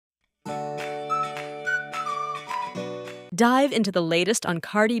Dive into the latest on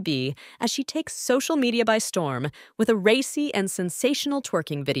Cardi B as she takes social media by storm with a racy and sensational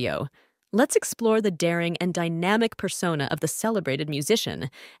twerking video. Let's explore the daring and dynamic persona of the celebrated musician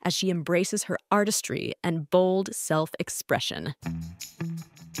as she embraces her artistry and bold self-expression.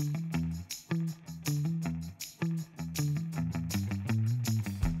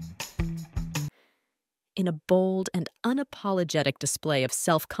 In a bold and unapologetic display of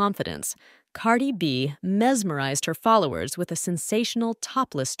self-confidence, Cardi B mesmerized her followers with a sensational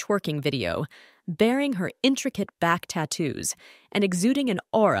topless twerking video, bearing her intricate back tattoos and exuding an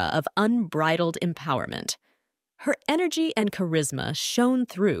aura of unbridled empowerment. Her energy and charisma shone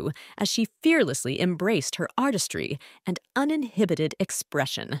through as she fearlessly embraced her artistry and uninhibited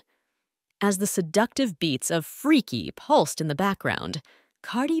expression. As the seductive beats of Freaky pulsed in the background,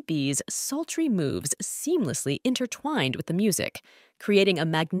 Cardi B's sultry moves seamlessly intertwined with the music, creating a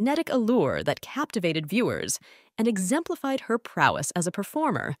magnetic allure that captivated viewers and exemplified her prowess as a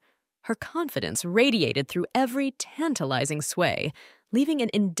performer. Her confidence radiated through every tantalizing sway, leaving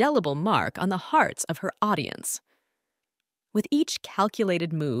an indelible mark on the hearts of her audience. With each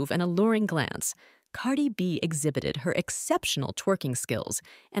calculated move and alluring glance, Cardi B exhibited her exceptional twerking skills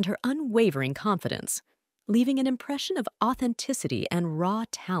and her unwavering confidence, leaving an impression of authenticity and raw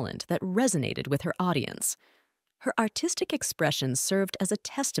talent that resonated with her audience. Her artistic expression served as a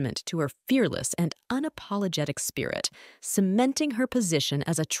testament to her fearless and unapologetic spirit, cementing her position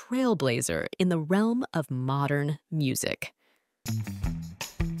as a trailblazer in the realm of modern music.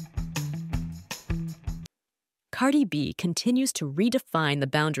 Cardi B continues to redefine the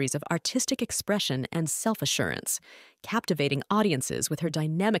boundaries of artistic expression and self-assurance, captivating audiences with her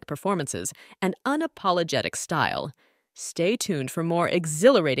dynamic performances and unapologetic style. Stay tuned for more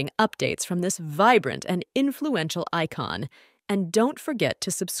exhilarating updates from this vibrant and influential icon, and don't forget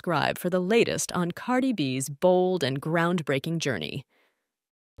to subscribe for the latest on Cardi B's bold and groundbreaking journey.